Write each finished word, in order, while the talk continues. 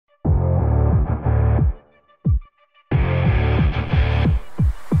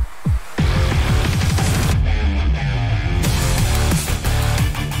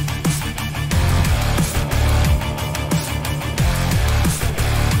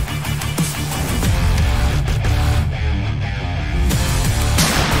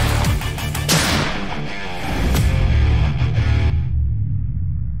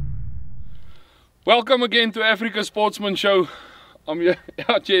Welcome again to Africa Sportsman Show. I'm here,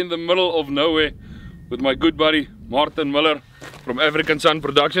 out here in the middle of nowhere with my good buddy Martin Müller from African Sun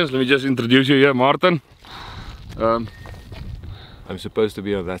Productions. Let me just introduce you here, Martin. I'm supposed to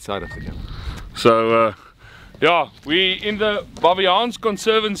be on that side of the camera. So yeah, we in the Baviaans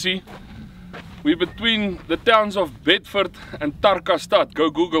Conservancy. We're between the towns of Bedford and Tarkastad. Go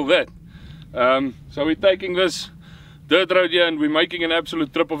Google that. So we're taking this dirt road here and we're making an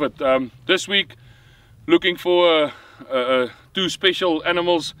absolute trip of it. This week, looking for two special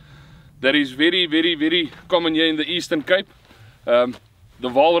animals that is very common here in the Eastern Cape. The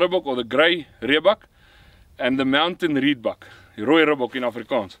Vaal Ribbok, or the grey Rhebok, and the mountain Reedbuck, Rooi Ribbok in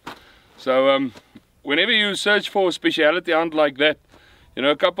Afrikaans. So whenever you search for a speciality hunt like that, you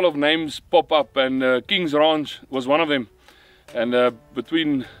know, a couple of names pop up, and King's Ranch was one of them. And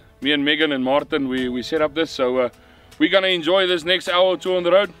between me and Megan and Martin, we set up this. So we're gonna enjoy this next hour or two on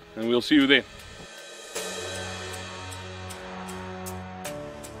the road, and we'll see you there.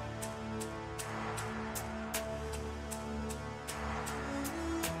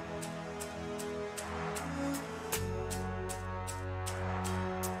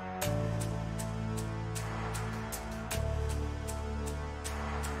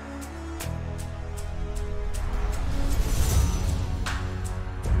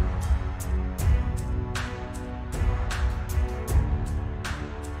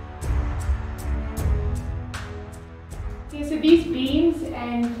 So these beams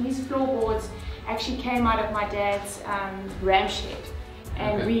and these floorboards actually came out of my dad's ram shed,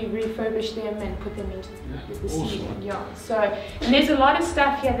 and we refurbished them and put them into the seed. Yeah. So, and there's a lot of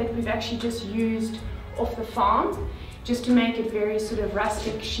stuff here that we've actually just used off the farm, just to make it very sort of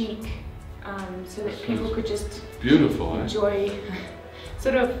rustic chic, so that people could just enjoy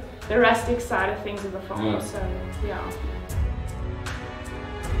sort of the rustic side of things of the farm. Yeah. So yeah.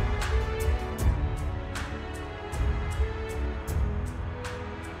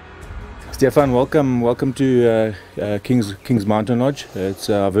 Stefan, welcome to King's Mountain Lodge.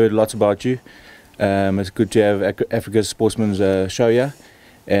 I've heard lots about you. It's good to have Africa's Sportsman's show here,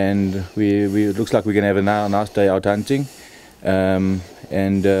 and it looks like we're going to have a nice day out hunting.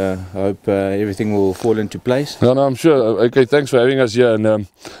 I hope everything will fall into place. No, I'm sure. Okay, thanks for having us here. And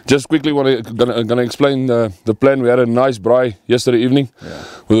just quickly gonna explain the plan. We had a nice braai yesterday evening,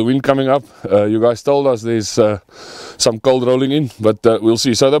 with the wind coming up. You guys told us there's some cold rolling in, but we'll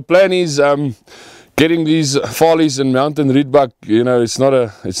see. So the plan is getting these Vaalies and mountain Reedbuck. You know, it's not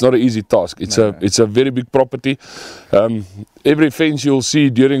an easy task. It's a very big property. Every fence you'll see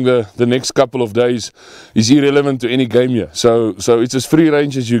during the next couple of days is irrelevant to any game here. So it's as free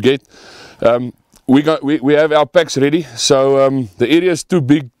range as you get. We have our packs ready. So the area is too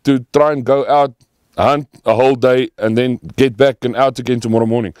big to try and go out, hunt a whole day, and then get back and out again tomorrow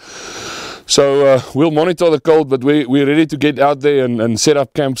morning. So we'll monitor the cold, but we're ready to get out there and set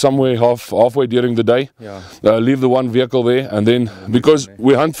up camp somewhere halfway during the day. Yeah. Leave the one vehicle there, and then because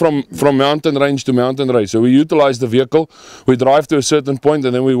we hunt from mountain range to mountain range, so we utilize the vehicle. We drive to a certain point,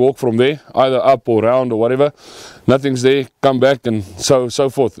 and then we walk from there, either up or round or whatever. Nothing's there, come back, and so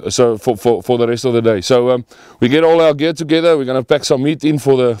forth. So for the rest of the day. So we get all our gear together. We're gonna pack some meat in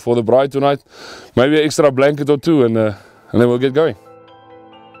for the bride tonight, maybe an extra blanket or two, and then we'll get going.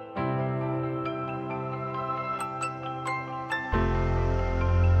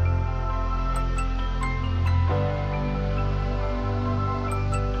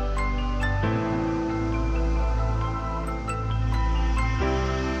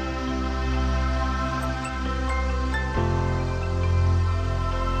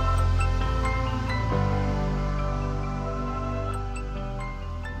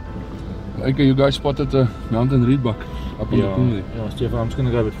 Okay, you guys spotted the mountain Reedbuck up on the corner there. Yeah, Stefan, I'm just going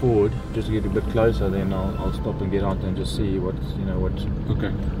to go a bit forward just to get a bit closer. Then I'll stop and get out and just see what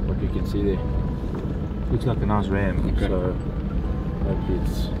we can see there. Looks like a nice ram, so hopefully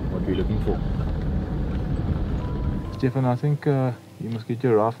it's what we're looking for. Stefan, I think you must get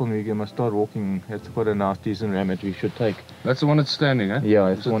your rifle and you must start walking. That's quite a nice decent ram that we should take. That's the one that's standing, eh? Yeah,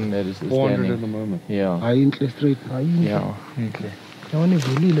 it's the one that is 400 standing at the moment. Yeah. Yeah.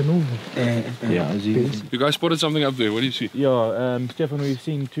 Yeah, you guys spotted something up there. What do you see? Yeah, Stefan, we've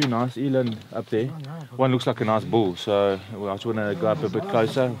seen two nice eland up there. One looks like a nice bull, so I just want to go up a bit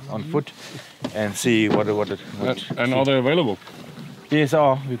closer on foot and see what and are they available? Yes,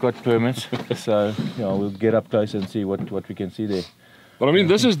 we've got permits, so yeah, we'll get up close and see what we can see there. But I mean,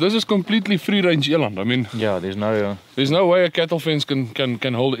 this is completely free range eland. I mean, yeah, there's no way a cattle fence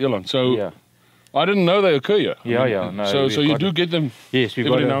can hold eland. So yeah. I didn't know they occur here. Yeah, no. So you do get them. Yes, we've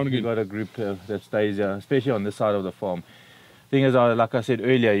got a group that stays, especially on this side of the farm. thing is, like I said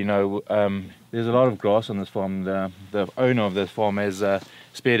earlier, you know, there's a lot of grass on this farm. The owner of this farm has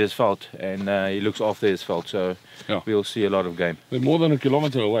spared his veld, and he looks after his veld, so Yeah. we'll see a lot of game. They're more than a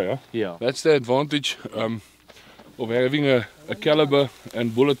kilometer away, huh? Yeah. That's the advantage of having a caliber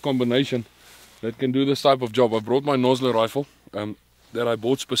and bullet combination that can do this type of job. I brought my Nosler rifle that I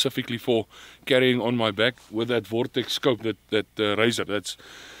bought specifically for carrying on my back with that Vortex scope, that razor.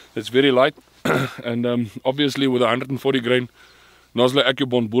 That's very light, and obviously with 140 grain Nosler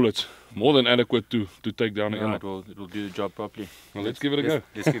AccuBond bullets, more than adequate to take down an Yeah, animal. it'll do the job properly. Well, let's give it a go.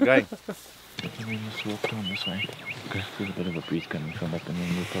 Let's get going. Let's walk down this way. Okay. There's a bit of a breeze coming from up, and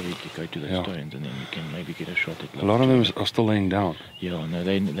then we'll probably go to those stones, and then you can maybe get a shot at. A lot of them are still laying down. Yeah, no,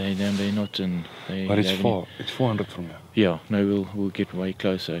 they're not in. But it's far. It's 400 from here. Yeah, no, we'll get way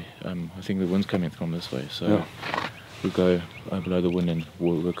closer. I think the wind's coming from this way, so we'll go below the wind and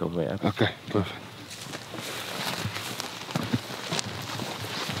we'll work our way up. Okay, perfect.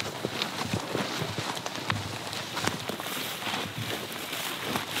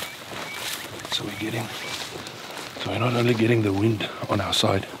 So we're not only getting the wind on our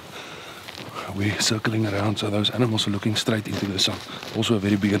side, we're circling around, so those animals are looking straight into the sun. Also a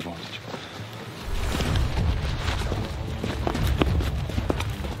very big advantage.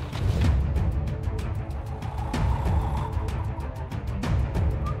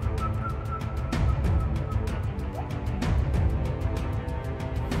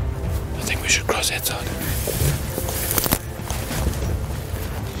 I think we should cross that side.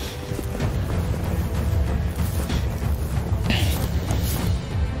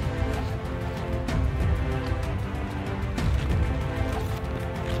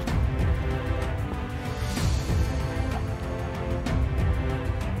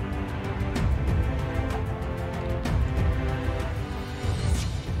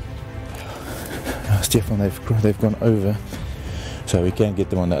 Stefan, they've gone over, so we can get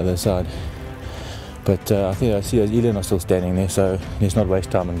them on the other side. But I think I see those eland are still standing there, so let's not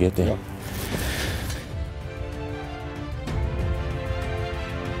waste time and get there. Yeah.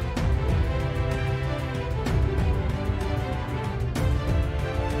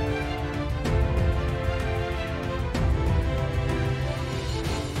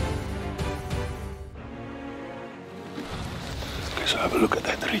 Okay, so have a look at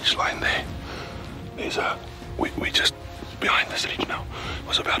that ridge line there. There's we just behind this ridge now. It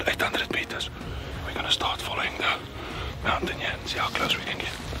was about 800 meters. We're gonna start following the mountain here and see how close we can get.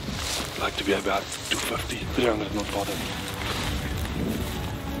 I'd like to be about 250, 300, not farther.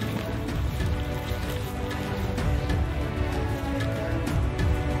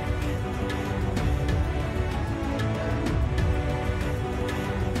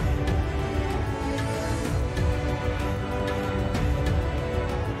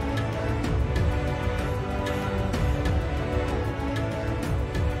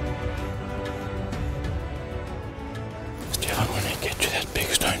 When we get to that big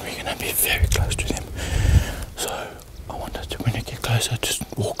stone, we're going to be very close to them. So I want us to, when we get closer, just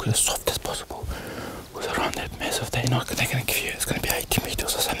walk as soft as possible. Because around that massive, they're going to give you, it's going to be 80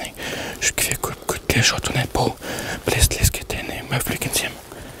 meters or something. Should give you a good clear shot on that pole. But let's get there and then hopefully we can see them.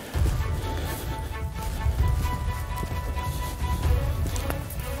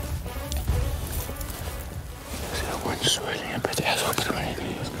 See that wind swirling a bit as well.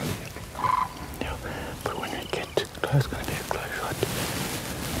 Yeah, but when we get close, it's going to be a close shot.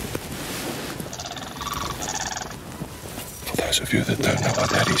 For those of you that don't know what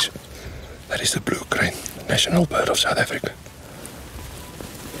that is the blue crane, national bird of South Africa.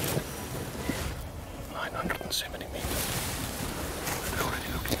 970 meters. We're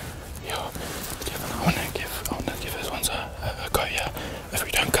already looking. Yeah, I want to give us once a go here. If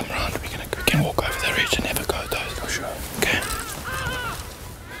we don't come around, we can walk over the ridge and never go at those. For sure. Okay.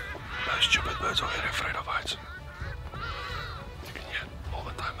 Those stupid birds are very afraid of heights. You can hear all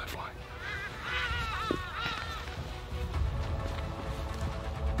the time they fly.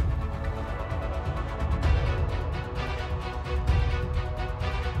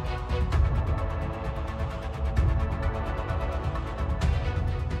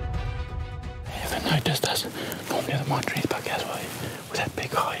 Have you ever noticed us? Normally the Martin Müller has way with that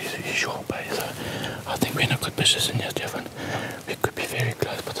big eye, he's short bay, so I think we're in a good position here, Stefan. We could be very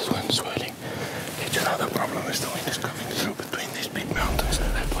close, but this wind's swirling. You know, the problem is the wind is coming through between these big mountains.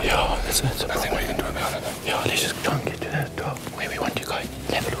 Yeah, that's nothing we can do about it. Yeah, let's just try and get to that top where we want to go.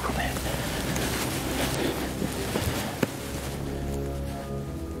 Have a look from there.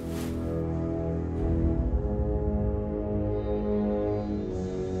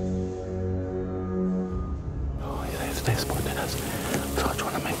 Oh, yeah, they've spotted us. So I just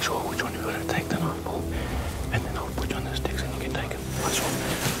want to make sure which one we're going to take the knife ball. And then I'll put you on the sticks and you can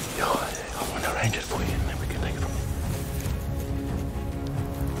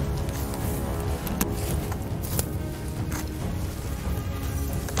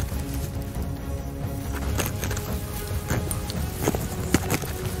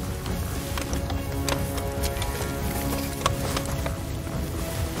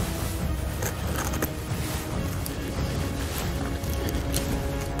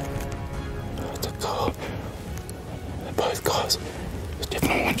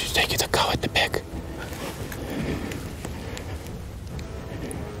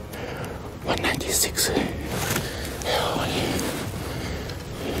 196.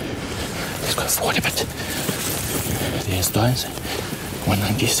 Let's go forward a bit. There's dice.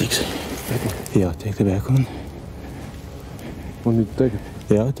 196. Yeah, take the back one. Want me to take it?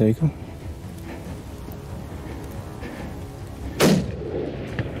 Yeah, take him.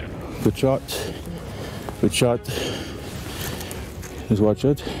 Good shot. Good shot. Just watch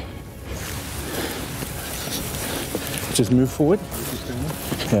it. Just move forward.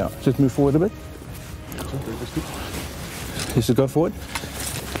 Yeah, just move forward a bit. Just go forward.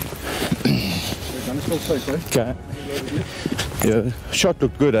 Okay. Yeah, shot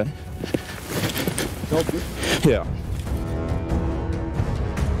looked good, eh? Yeah.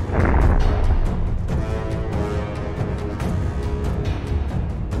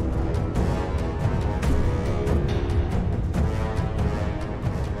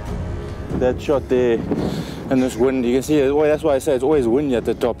 That shot there and this wind, you can see it. Well, that's why I say it's always windy at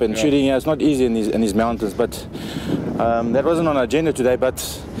the top, and shooting here, it's not easy in these mountains, but that wasn't on our agenda today, but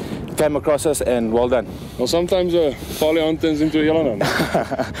it came across us, and well done. Well, sometimes a Vaalie hunt turns into a yellow hunt.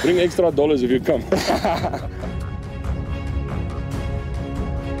 Bring extra dollars if you come.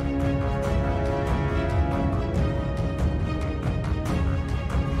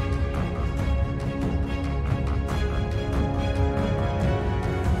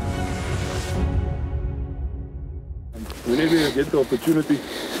 Whenever you get the opportunity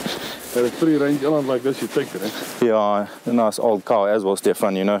at a free range island like this, you take it, eh? Yeah, a nice old cow as well,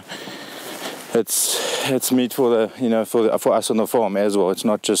 Stefan, you know. It's meat for the, you know, for us on the farm as well. It's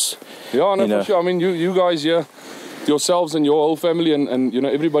not just, yeah, no, for sure. I mean, you guys here, yourselves and your whole family, and you know,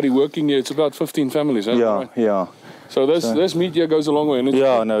 everybody working here, it's about 15 families, eh? Yeah, right? yeah. So this meat here goes a long way, and it's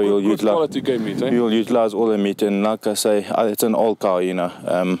you'll good quality game meat, eh? You'll utilize all the meat, and like I say, it's an old cow, you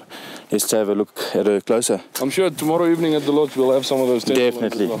know. Let's have a look at her closer. I'm sure tomorrow evening at the lodge we'll have some of those.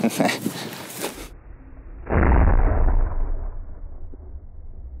 Definitely.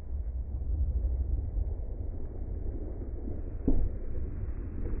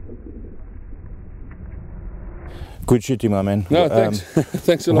 Good shooting, my man. No, thanks.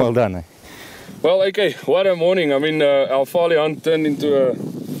 Thanks a lot. Well done. Eh? Well, okay, what a morning. I mean, our Vaalie hunt turned into a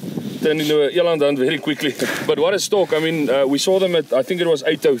eland hunt very quickly. But what a stalk. I mean, we saw them at, I think it was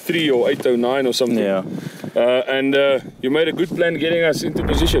 8:03 or 8:09 or something. Yeah. And you made a good plan getting us into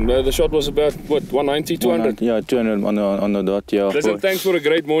position. The shot was about, what, 190, 200? Yeah, 200 on the dot, yeah. Listen, thanks for a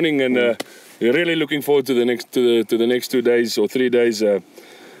great morning, and we're really looking forward to the next 2 days or 3 days.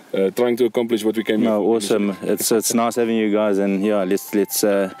 Trying to accomplish what we came here. No, awesome. It's nice having you guys, and yeah, let's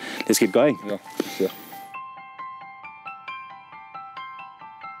get going. Yeah, sure.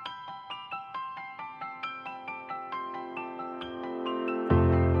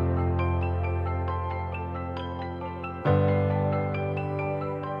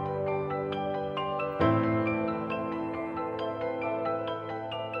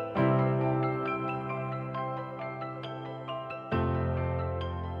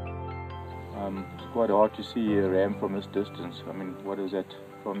 It's quite hard to see a ram from this distance. I mean, what is that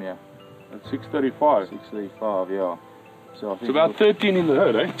from here? At 6:35. 635, yeah. So I think it's about 13 in the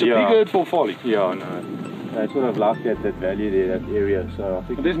herd, eh? It's a big herd for Vaalie. Yeah, no. I sort of like that valley there, that area. So I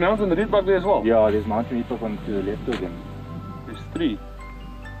think. But there's Mountain Reedbuck there as well. Yeah, there's Martin Müller on to the left of them. There's 3. Yeah.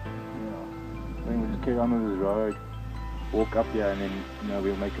 I think we'll just carry on with this road, walk up here, and then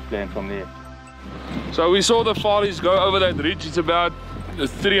we'll make a plan from there. So we saw the Vaalies go over that ridge. It's about a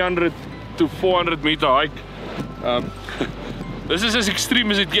 300 to 400 meter hike. This is as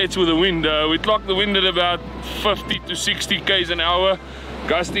extreme as it gets with the wind. We clocked the wind at about 50 to 60 k's an hour,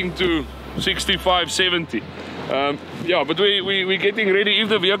 gusting to 65, 70. Yeah, but we're getting ready. If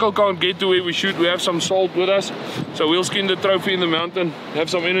the vehicle can't get to where we shoot, we have some salt with us. So we'll skin the trophy in the mountain, have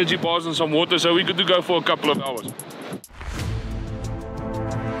some energy bars and some water, so we're good to go for a couple of hours.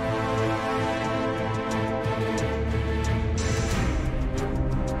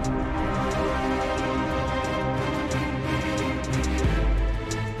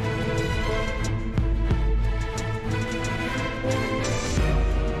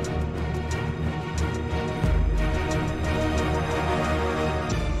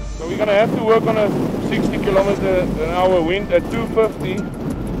 We're gonna have to work on a 60 km/h wind at 250.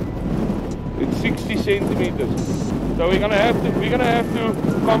 It's 60 centimeters. So we're gonna have to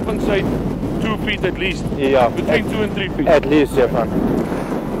compensate 2 feet at least. Yeah. Between 2 and 3 feet. At least, Stefan.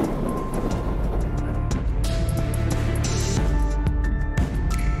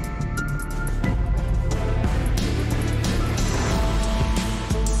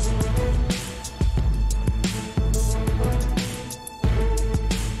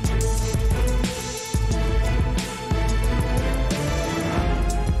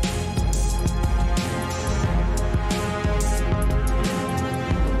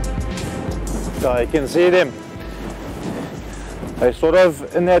 So you can see them. They're sort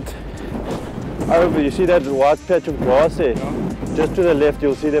of in that over. You see that white patch of grass there? Yeah. Just to the left,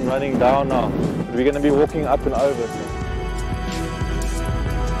 you'll see them running down now. We're going to be walking up and over.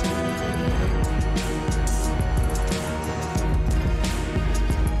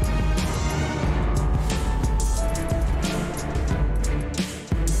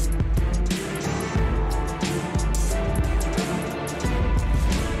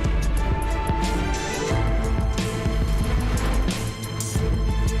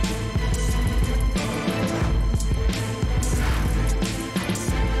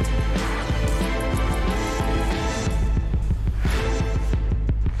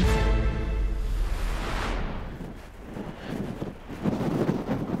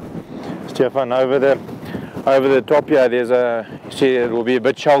 Stefan, over the top here, there's you see it will be a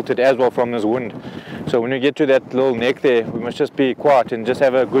bit sheltered as well from this wind. So when we get to that little neck there, we must just be quiet and just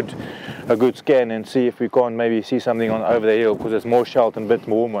have a good scan and see if we can't maybe see something on over the hill, because it's more sheltered and a bit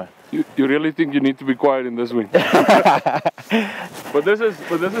warmer. You really think you need to be quiet in this wind? But this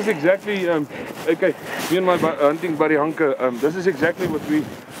is exactly okay. Me and my hunting buddy Hanke, this is exactly what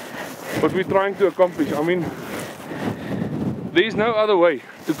we're trying to accomplish. I mean, there's no other way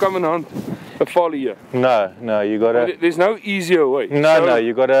to come and hunt a Vaalie here. No, you gotta. There's no easier way. No,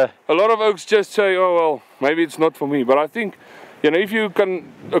 you gotta. A lot of oaks just say, oh well, maybe it's not for me. But I think, you know, if you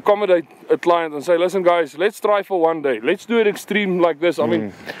can accommodate a client and say, listen guys, let's try for one day. Let's do it extreme like this. I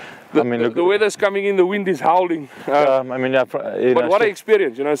mean, the weather's coming in, the wind is howling. I mean, but what an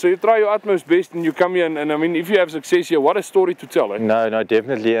experience, you know. So you try your utmost best and you come here and I mean, if you have success here, what a story to tell, eh? No,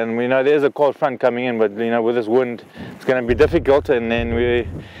 definitely. And we know there's a cold front coming in, but you know, with this wind, it's going to be difficult. And then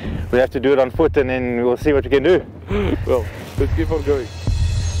we have to do it on foot, and then we'll see what we can do. Well, let's keep on going.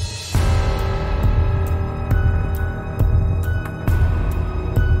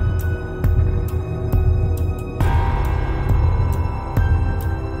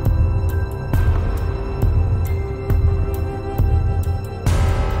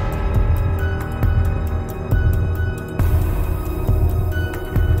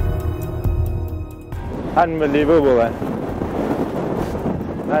 Unbelievable, eh?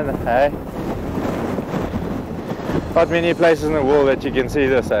 And hey, not many places in the world that you can see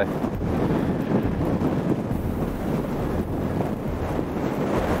this, eh?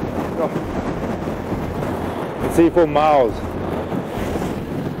 You can see for miles.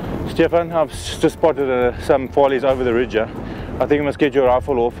 Stefan, I've just spotted some Vaalies over the ridge. I think we must get your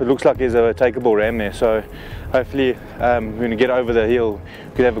rifle off. It looks like there's a takeable ram there, so hopefully when we get over the hill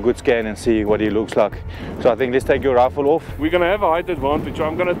we can have a good scan and see what he looks like. So I think let's take your rifle off. We're going to have a height advantage.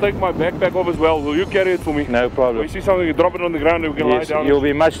 I'm going to take my backpack off as well. Will you carry it for me? No problem. When you see something, you drop it on the ground and we can lie down. You'll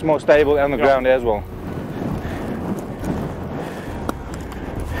be much more stable on the ground as well.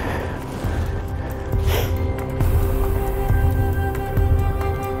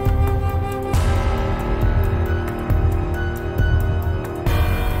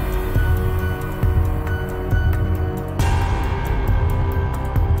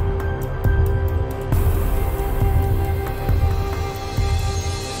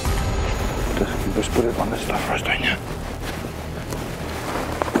 Just put it on this stuff first, don't you?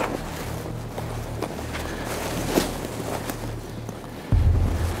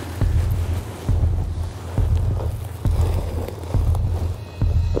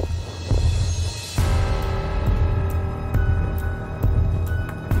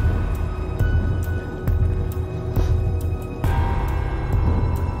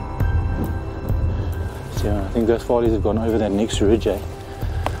 So I think those Vaalies have gone over that next ridge, eh?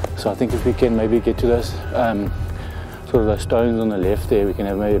 So I think if we can maybe get to those sort of those stones on the left there, we can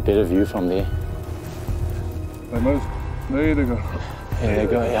have maybe a better view from there. There they go. There they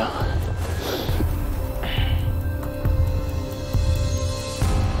go, yeah.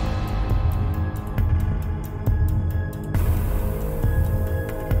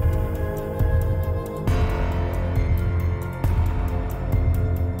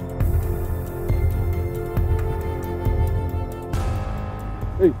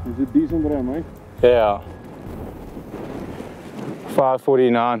 Hey, is it decent ram, eh? Yeah.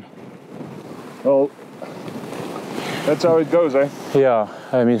 549. Well, that's how it goes, eh? Yeah,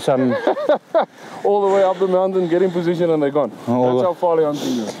 I mean some... All the way up the mountain, get in position and they're gone. That's how Vaalie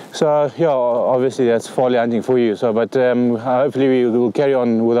hunting is. So, yeah, obviously that's Vaalie hunting for you. So, but hopefully we will carry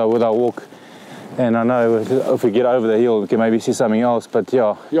on with our walk. And I know if we get over the hill, we can maybe see something else, but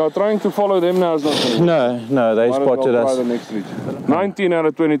yeah. Yeah, trying to follow them now is not going to work. No, they spotted us. The next ridge. 19 out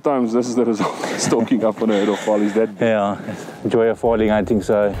of 20 times, this is the result. Stalking up on a herd of Vaalies that big. Yeah, enjoy your Vaalie hunting,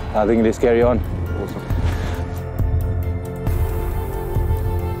 so I think let's carry on. Awesome.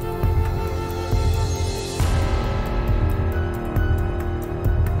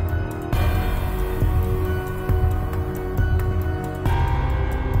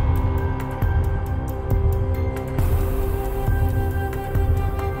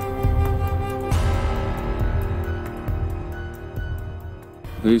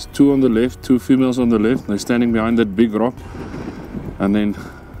 There's two on the left, two females on the left. They're standing behind that big rock. And then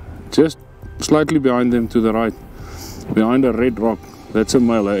just slightly behind them to the right, behind a red rock. That's a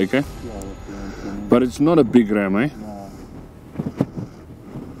male, eh, okay? But it's not a big ram, eh?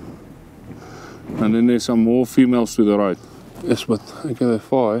 And then there's some more females to the right. Yes, but okay, they're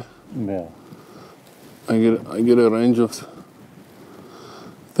far, eh? Yeah. I get a range of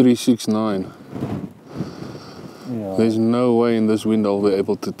 369. Yeah. There's no way in this wind I'll be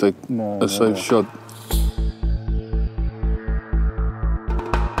able to take a safe shot.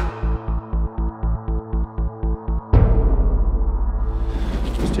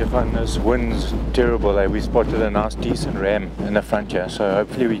 Stefan, this wind's terrible. We spotted a nice decent ram in the front here, so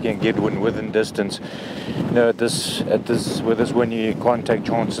hopefully we can get one within distance. You know, with this wind you can't take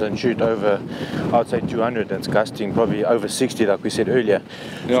chances and shoot over, I'd say 200. It's gusting probably over 60 like we said earlier.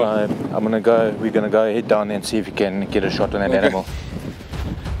 Yeah. So we're gonna go head down and see if we can get a shot on that animal.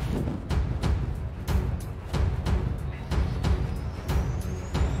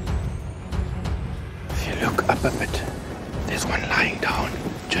 If you look up a bit, there's one lying down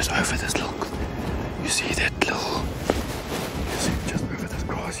just over this look. You see that little, you see just over this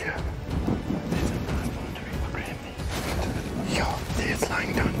grass here. There's a nice Winterberge ram there. Yeah, there it's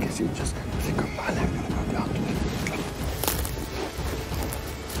lying down. Because you just, if you come by there, I'm gonna go down to it.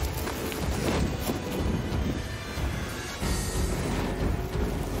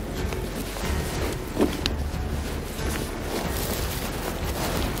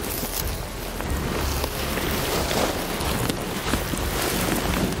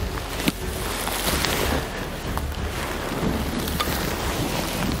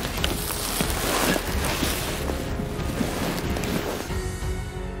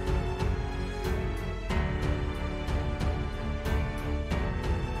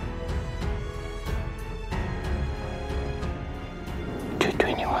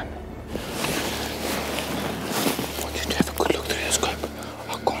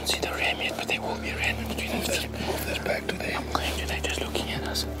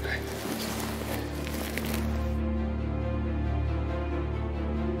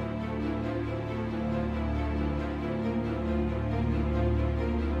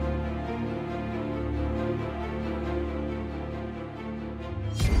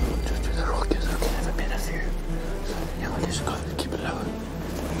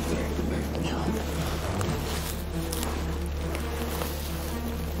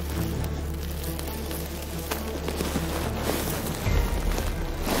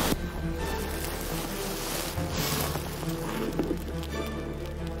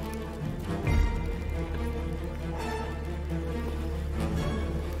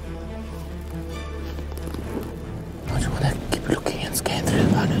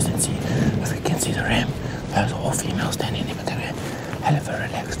 There's all females standing there, but they're hell of a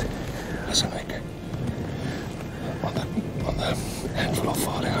relaxed. Listen, Nick. On the handful of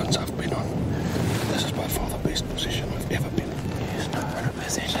Vaalie hunts I've been on, this is by far the best position I've ever been in. Yes, no,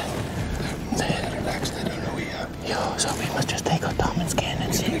 100%. They're relaxed, they don't know we are. Yeah, so we must just take our time and scan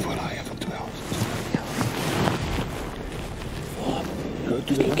and see. Even if we're here for 2 hours. Yeah. Go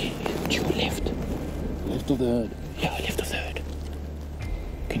to the to your left. Left of the herd? Yeah, left of the herd.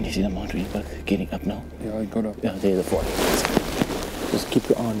 Can you see the Mount Reedbuck getting up now? Yeah, I got up. Yeah, there's the Vaalie. Just keep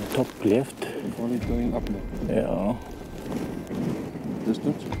your eye on the top left. Vaalie's going up now. Yeah.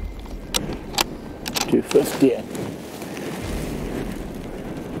 Distance? 250.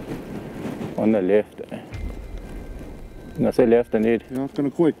 On the left. And I say left, I need. Yeah, it's gonna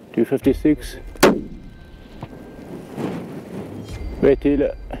quick. 256. Wait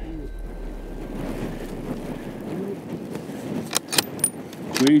till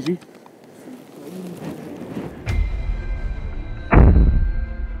Where is he?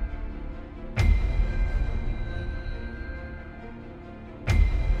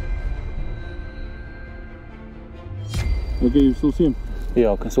 Okay, you still see him?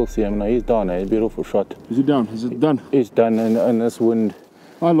 Yeah, I can still see him now. He's down, a beautiful shot. Is he down? Is it done? He's done in this wind.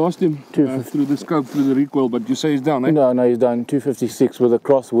 I lost him through the scope, through the recoil, but you say he's down, eh? No, he's done 256 with a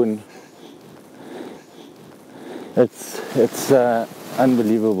crosswind. It's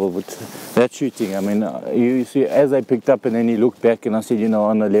unbelievable, but that shooting, I mean, you see, as I picked up and then he looked back and I said, you know,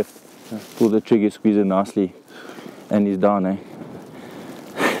 on the left, pull the trigger, squeeze it nicely, and he's down, eh?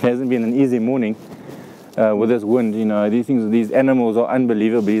 It hasn't been an easy morning with this wind, you know. These animals are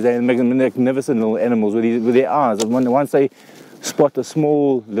unbelievable. These magnificent little animals with their eyes. Once they spot a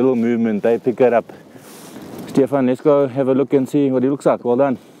small little movement, they pick it up. Stefan, let's go have a look and see what he looks like. Well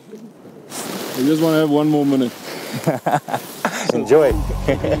done. I just want to have 1 more minute. Enjoy.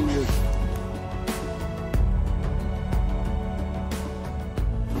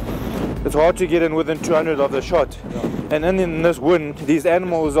 it's hard to get in within 200 of the shot. Yeah. And then in this wind, these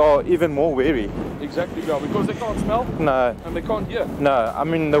animals are even more wary. Exactly, yeah, because they can't smell No, and they can't hear. no, I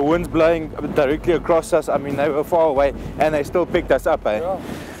mean the wind's blowing directly across us. I mean they were far away and they still picked us up, eh? Yeah.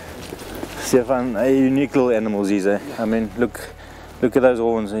 Stefan, unique little animals these, eh? I mean, look at those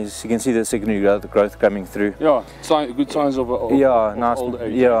horns. You can see the secondary growth coming through. Yeah, good signs of Yeah, of nice, old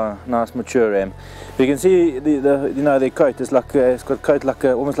age. yeah, nice mature ram. You can see the you know their coat is like it's got coat like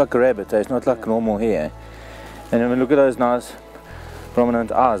almost like a rabbit. Eh? It's not like normal hair. And then look at those nice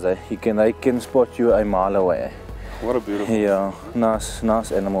prominent eyes. Eh? They can spot you a mile away. Eh? What a beautiful. Yeah,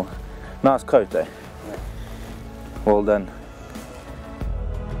 nice animal, nice coat. Eh? Yeah. Well done.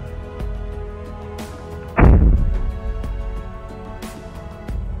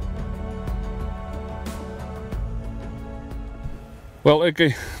 Well,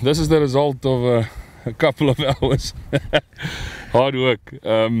 okay, this is the result of a couple of hours hard work,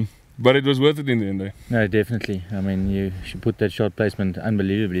 but it was worth it in the end. Eh? No, definitely. I mean, you should put that shot placement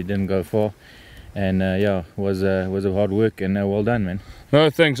unbelievably. Didn't go far, and yeah, was a hard work and well done, man.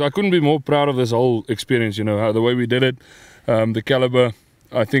 No, thanks. I couldn't be more proud of this whole experience. You know, how the way we did it, the caliber.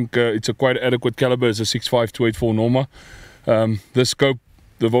 I think it's a quite adequate caliber. It's a 6.5 284 Norma. The scope.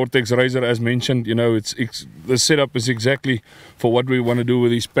 The Vortex Razor, as mentioned, you know, the setup is exactly for what we want to do with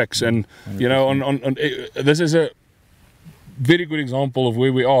these packs, and you know, this is a very good example of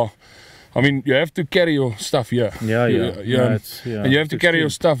where we are. I mean, you have to carry your stuff here. Yeah. No, and you have to carry your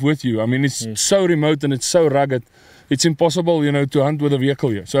stuff with you. I mean, it's so remote and it's so rugged. It's impossible, you know, to hunt with a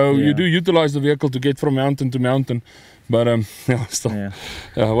vehicle here. So you do utilize the vehicle to get from mountain to mountain. But yeah, still,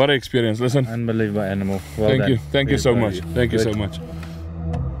 what an experience! Listen, unbelievable animal. Well done. Thank you so much. Thank you so much.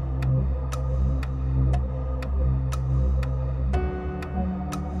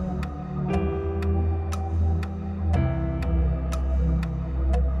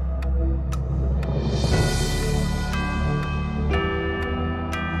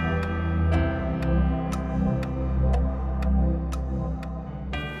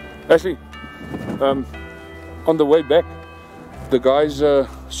 Actually, on the way back, the guys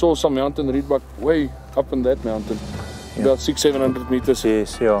saw some mountain Reedbuck way up in that mountain, about 600-700 meters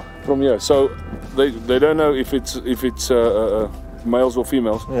from here. So they don't know if it's males or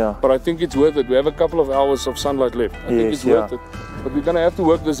females. Yeah. But I think it's worth it. We have a couple of hours of sunlight left. I think it's worth it. But we're gonna have to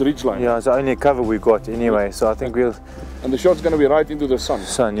work this ridge line. Yeah, it's the only cover we've got anyway. So I think we'll. And the shot's gonna be right into the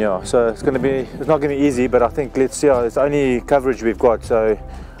sun. Yeah. So it's not gonna be easy, but I think let's see. It's the only coverage we've got. So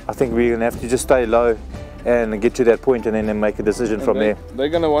I think we're gonna have to just stay low and get to that point, and then make a decision from there. They're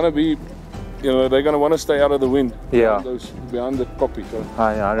gonna want to be, you know, they're gonna want to stay out of the wind. Yeah. Behind the copy. So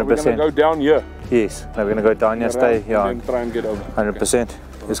 100%. we're gonna go down here. Yes. We're gonna go down here, stay here, and then try and get over. 100%.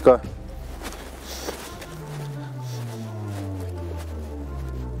 Let's go.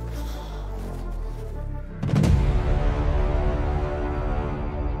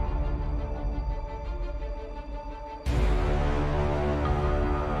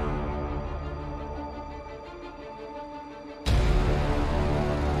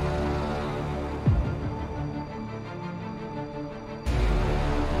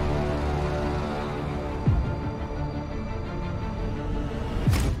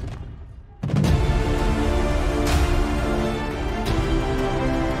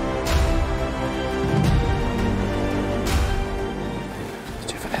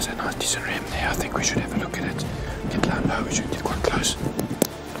 Decent ram there. I think we should have a look at it. Get down low, we should get quite close.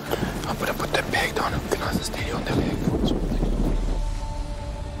 I'm gonna put that bag down and we can either steady on the leg.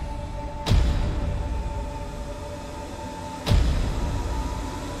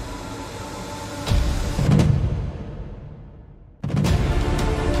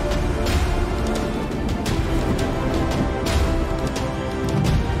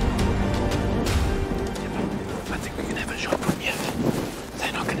 I think we can have a shot from here.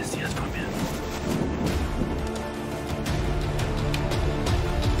 They're not gonna see us from here.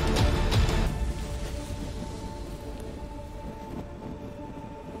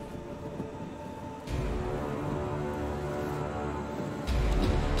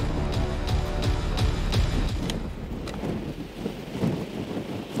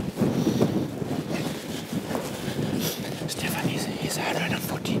 Stefan, he's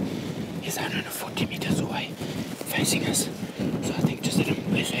 140 meters away, facing us. So I think just hit him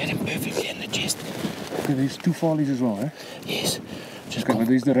perfectly in the chest. Okay, there's two Vaalies as well, eh? Yes. Just Okay, but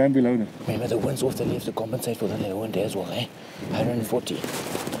there's the ram below them. remember the wind's off the left to compensate for the low wind as well, eh? 140.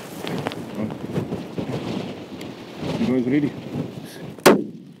 You guys ready?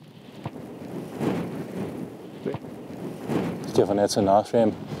 Stefan, that's a nice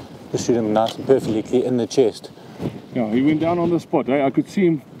ram. Just shoot him nice and perfectly in the chest. Yeah, he went down on the spot. I could see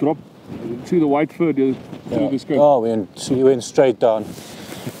him drop see the white fur through the scope. Oh, he went straight down.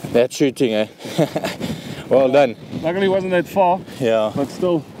 That shooting, eh? Well done. Luckily, it wasn't that far. Yeah. But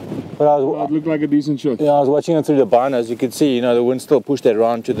still, But it looked like a decent shot. yeah, I was watching it through the binos. You could see, you know, the wind still pushed that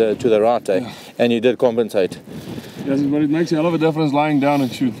round to the right, eh? Yeah. And you did compensate. Yes, but it makes a hell of a difference lying down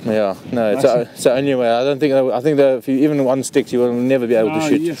and shoot. Yeah, no, it's the only way. I think that if you even on sticks, you will never be able to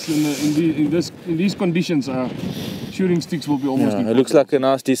shoot. Yes, in these conditions, shooting sticks will be almost impossible. It looks like a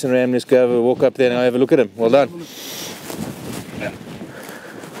nice, decent ram. Let's go walk up there and have a look at him. Well done. Yeah.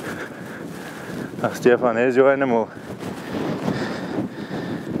 Oh, Stefan, there's your animal.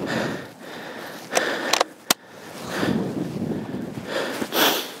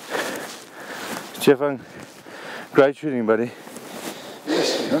 Stefan, great shooting, buddy.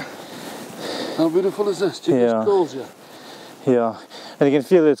 Yes, yeah. How beautiful is this? Check these curls here. Yeah, and you can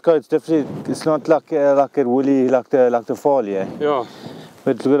feel it's definitely, it's not like a woolly like the Vaalie, eh? Yeah.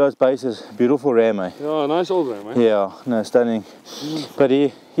 But look at those bases, beautiful ram, eh? Yeah, nice old ram, eh? Yeah, no, stunning. But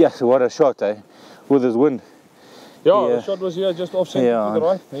yes, what a shot, eh? With his wind. Yeah, the shot was here, just offset to the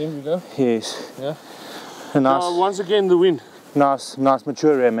right. There we go. Yes. Yeah. Nice. Once again, the wind. Nice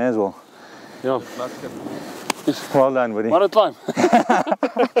mature ram as well. Yeah. Well done, buddy. What a climb.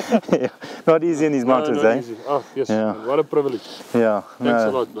 Yeah. Not easy in these mountains, not eh? Easy. Oh, yes. Yeah. Man, what a privilege. Yeah. Thanks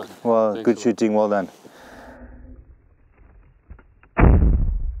a lot, man. Well, Thanks good shooting, well done.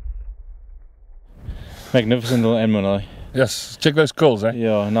 Magnificent little animal, eh? Yes, check those curls, eh?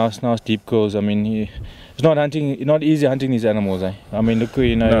 Yeah, nice deep curls. I mean, it's not easy hunting these animals, eh? I mean, look,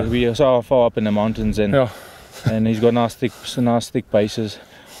 you know, we are so far up in the mountains, and and he's got nice thick bases.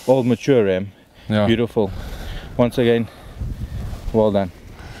 Old mature ram. Yeah. Beautiful. Once again, well done.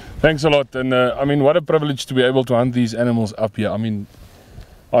 Thanks a lot, and I mean, what a privilege to be able to hunt these animals up here. I mean,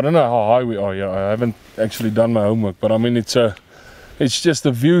 I don't know how high we are here. I haven't actually done my homework, but I mean, it's just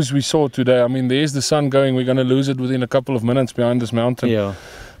the views we saw today. I mean, there's the sun going. We're going to lose it within a couple of minutes behind this mountain. Yeah.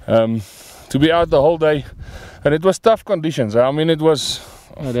 To be out the whole day, and it was tough conditions. I mean, it was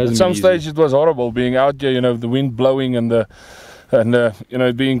at some stage it was horrible being out here. You know, the wind blowing and you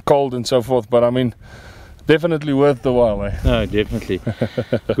know, being cold and so forth. But I mean, definitely worth the while, eh? No, definitely.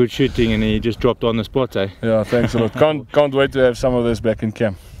 Good shooting, and he just dropped on the spot, eh? Yeah, thanks a lot. Can't wait to have some of this back in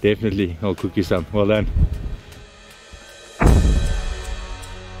camp. Definitely, I'll cook you some. Well done.